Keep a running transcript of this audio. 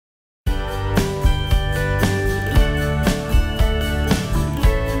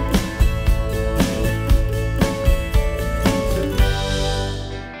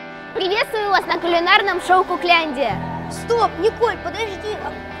кулинарном шоу «Кукляндия». Стоп, Николь, подожди,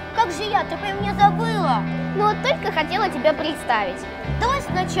 как же я? Ты про меня забыла. Ну вот только хотела тебя представить. Давай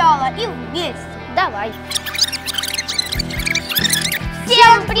сначала и вместе. Давай.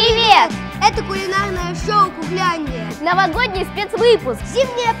 Всем привет! Это кулинарное шоу «Кукляндия». Новогодний спецвыпуск.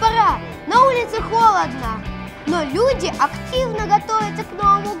 Зимняя пора, на улице холодно, но люди активно готовятся к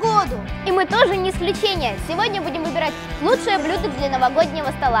Новому году. И мы тоже не исключение. Сегодня будем выбирать лучшее блюдо для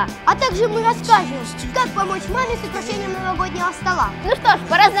новогоднего стола. А также мы расскажем, как помочь маме с украшением новогоднего стола. Ну что ж,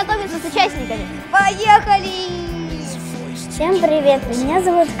 пора знакомиться с участниками. Поехали! Всем привет, меня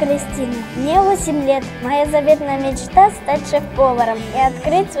зовут Кристина, мне 8 лет. Моя заветная мечта – стать шеф-поваром и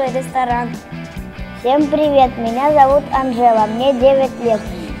открыть свой ресторан. Всем привет, меня зовут Анжела, мне 9 лет.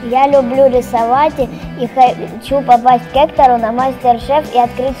 Я люблю рисовать и хочу попасть к Эктору на мастер-шеф и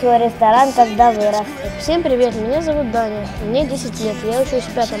открыть свой ресторан, когда вырасту. Всем привет, меня зовут Даня, мне 10 лет, я учусь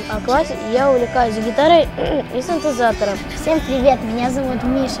в 5 классе, и я увлекаюсь гитарой и синтезатором. Всем привет, меня зовут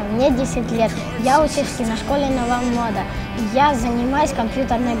Миша, мне 10 лет. Я учусь в киношколе «Новый, можно». Я занимаюсь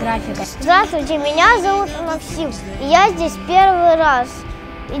компьютерной графикой. Здравствуйте, меня зовут Максим, и я здесь первый раз.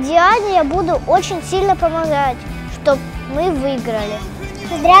 И Диане я буду очень сильно помогать, чтобы мы выиграли.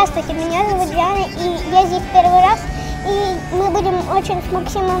 Здравствуйте, меня зовут Диана, и я здесь первый раз. И мы будем очень с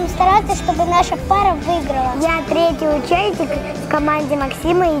Максимом стараться, чтобы наша пара выиграла. Я третий участник в команде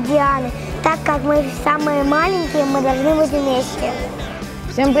Максима и Дианы. Так как мы самые маленькие, мы должны быть вместе.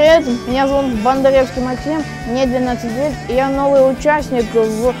 Всем привет, меня зовут Бондаревский Максим, мне 12 лет, и я новый участник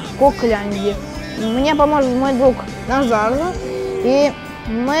в Cookляндии. Мне поможет мой друг Назар, и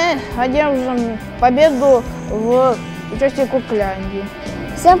мы одержим победу в участии Cookляндии.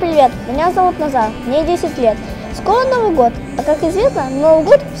 Всем привет, меня зовут Назар, мне 10 лет. Скоро Новый год, а как известно, в Новый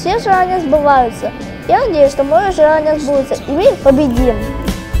год все желания сбываются. Я надеюсь, что мое желание сбудется, и мы победим.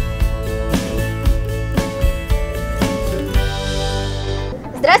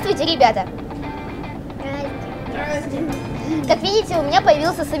 Здравствуйте, ребята! Здравствуйте! Как видите, у меня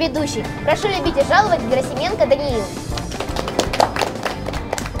появился соведущий. Прошу любить и жаловать, Герасименко Даниил.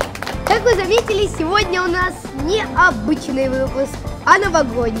 Как вы заметили, сегодня у нас не обычный выпуск, а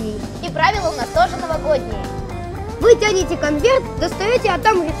новогодний. И правила у нас тоже новогодние. Вы тянете конверт, достаете, а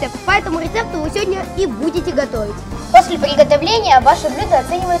там рецепт. По этому рецепту вы сегодня и будете готовить. После приготовления ваше блюдо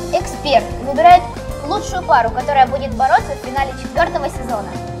оценивает эксперт и выбирает лучшую пару, которая будет бороться в финале 4-го сезона.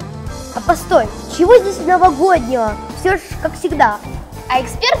 А постой, чего здесь новогоднего? Все ж как всегда. А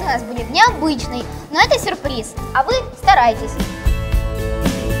эксперт у нас будет необычный, но это сюрприз, а вы старайтесь.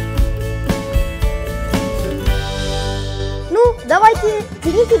 Ну, давайте,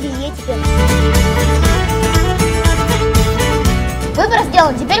 тяните билетики. Выбор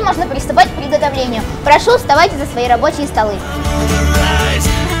сделан, теперь можно приступать к приготовлению. Прошу, вставайте за свои рабочие столы.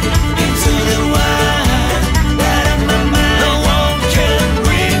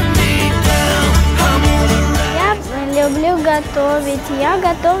 Я люблю готовить, я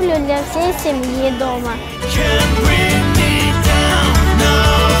готовлю для всей семьи дома.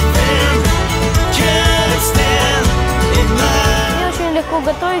 Мне очень легко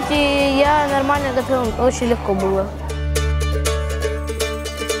готовить, и я нормально готовила, очень легко было.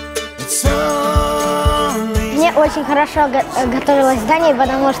 Мне очень хорошо готовилась с Даней,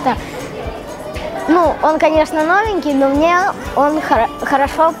 потому что, ну, он, конечно, новенький, но мне он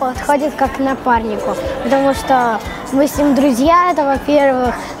хорошо подходит как напарнику, потому что мы с ним друзья, это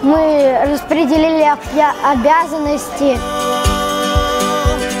во-первых, мы распределили обязанности.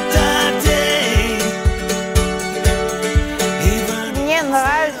 Мне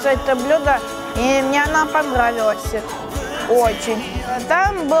нравится это блюдо, и мне она понравилась очень.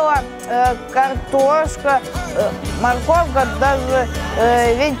 Там была картошка, морковка, даже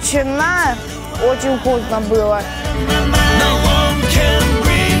ветчина. Очень вкусно было.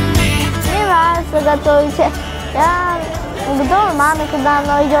 Мне нравится готовить. Я готовлю маме, когда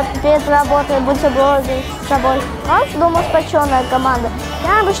она идет перед работой, бутерброды с собой. У нас дома сплоченная команда.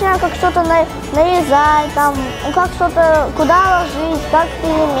 Я обычно как что-то нарезать, там, как что-то, куда ложить, как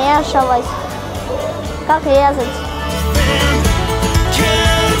перемешивать, как резать.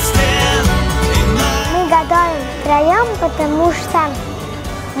 Мы готовим втроем, потому что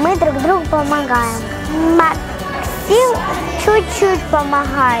мы друг другу помогаем. Максим чуть-чуть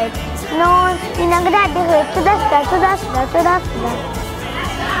помогает, но он иногда бегает туда-сюда, туда-сюда, туда-сюда.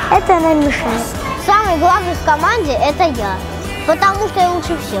 Это нам мешает. Самый главный в команде – это я, потому что я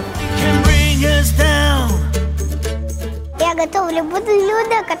лучше всех. Я готовлю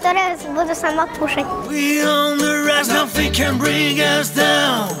блюдо, которое буду сама кушать.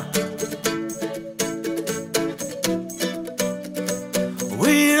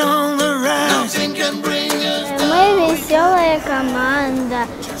 Мы веселая команда.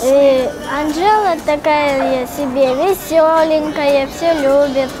 И Анжела такая себе веселенькая, все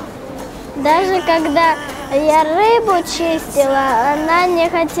любит. Даже когда я рыбу чистила, она не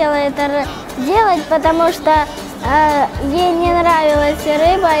хотела это делать, потому что ей не нравилась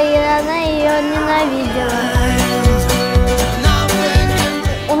рыба, и она ее ненавидела.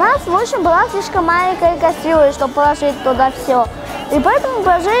 У нас в общем была слишком маленькая кастрюля, чтобы положить туда все. И поэтому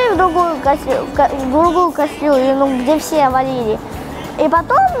положили в другую кастрюлю, ну, где все варили. И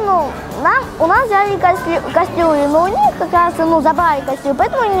потом, у нас взяли кастрюлю, но у них как раз, забрали кастрюлю,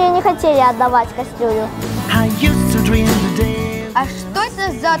 поэтому мне не хотели отдавать кастрюлю. А что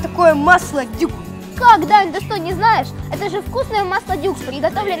это за такое масло дюк? Как, Дань, ты что, не знаешь? Это же вкусное масло дюкс,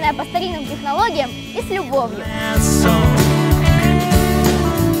 приготовленное по старинным технологиям и с любовью.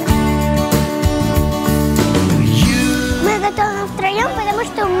 Мы готовим втроем, потому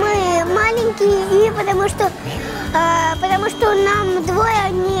что мы маленькие и потому что нам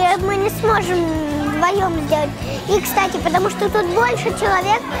двое мы не сможем вдвоем сделать. И, кстати, потому что тут больше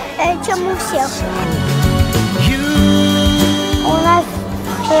человек, чем у всех. У нас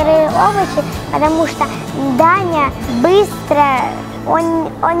сырые овощи, потому что Даня быстро, он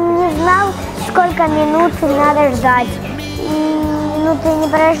не знал, сколько минут надо ждать. И минуты не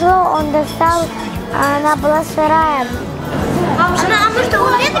прошло, он достал, а она была сырая. А мы что,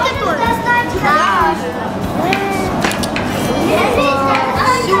 омлеты готовим? Да.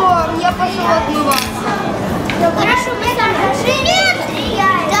 Все, я пошел отмываться. Хорошо, мы там привет!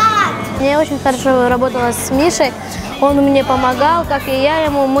 Да. Я очень хорошо работала с Мишей. Он мне помогал, как и я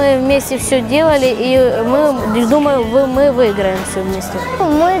ему. Мы вместе все делали, и мы, думаю, мы выиграем все вместе.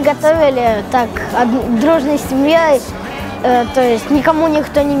 Мы готовили так дружной семьей, то есть никому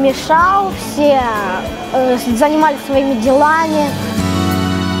никто не мешал, все занимались своими делами.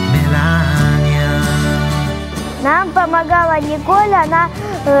 Нам помогала Николь, она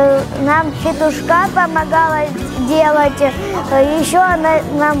нам петушка помогала делать, еще она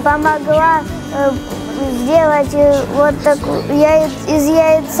нам помогла сделать вот такую из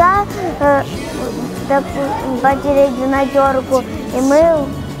яйца потереть на терку, и мы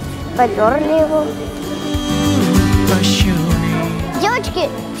потерли его. Девочки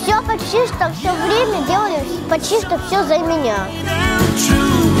почти что все время делали почти что все за меня.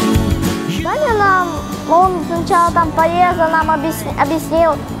 Даня он сначала там порезал, нам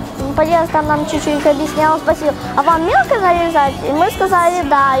объяснил, порезал там нам чуть-чуть объяснял, спросил, а вам мелко нарезать? И мы сказали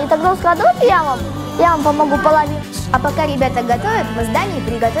да, и тогда он сказал, давайте я вам помогу половить. А пока ребята готовят, мы с Даней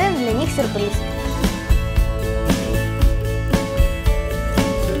приготовим для них сюрприз.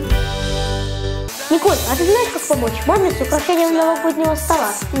 Николь, а ты знаешь, как помочь маме с украшением новогоднего стола?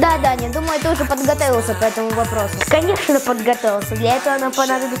 Да, Даня, думаю, ты уже подготовился по этому вопросу. Конечно, подготовился. Для этого нам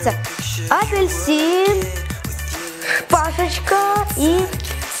понадобится апельсин, шпажечка и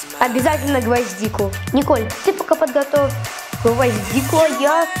обязательно гвоздику. Николь, ты пока подготовь гвоздику, а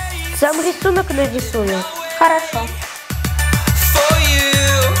я сам рисунок нарисую. Хорошо.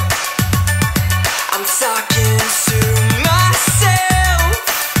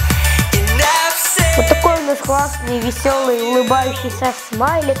 Вот такой у нас классный, веселый, улыбающийся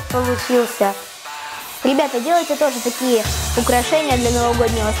смайлик получился. Ребята, делайте тоже такие украшения для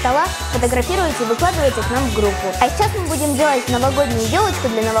новогоднего стола, фотографируйте и выкладывайте к нам в группу. А сейчас мы будем делать новогоднюю елочку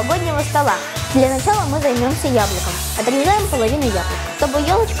для новогоднего стола. Для начала мы займемся яблоком. Отрезаем половину яблока, чтобы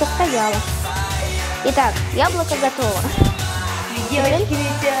елочка стояла. Итак, яблоко готово. Девочки,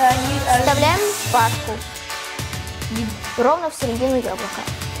 ведь они... Вставляем шпажку ровно в середину яблока.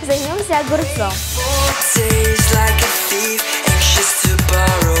 Займемся огурцом.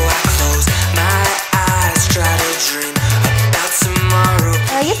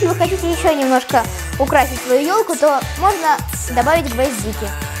 Если вы хотите еще немножко украсить свою елку, то можно добавить гвоздики.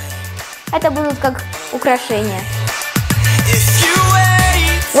 Это будут как украшения.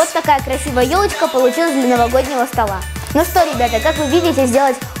 Вот такая красивая елочка получилась для новогоднего стола. Ну что, ребята, как вы видите,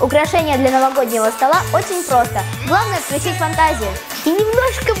 сделать украшение для новогоднего стола очень просто. Главное включить фантазию. И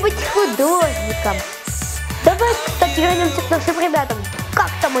немножко быть художником. Давай, кстати, вернемся к нашим ребятам. Как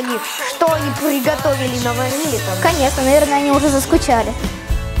там они? Что они приготовили, наварили там? Конечно, наверное, они уже заскучали.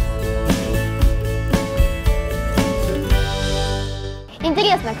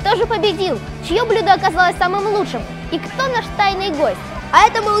 Интересно, кто же победил? Чье блюдо оказалось самым лучшим? И кто наш тайный гость? А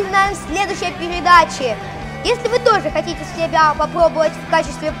это мы узнаем в следующей передаче. Если вы тоже хотите себя попробовать в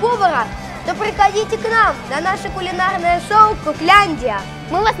качестве повара, то приходите к нам на наше кулинарное шоу «Cookляндия».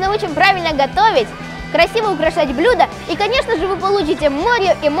 Мы вас научим правильно готовить, красиво украшать блюда и, конечно же, вы получите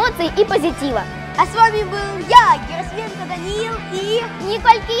море эмоций и позитива. А с вами был я, Герасименко Даниил и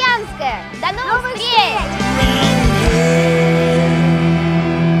Николь Киянская. До новых встреч!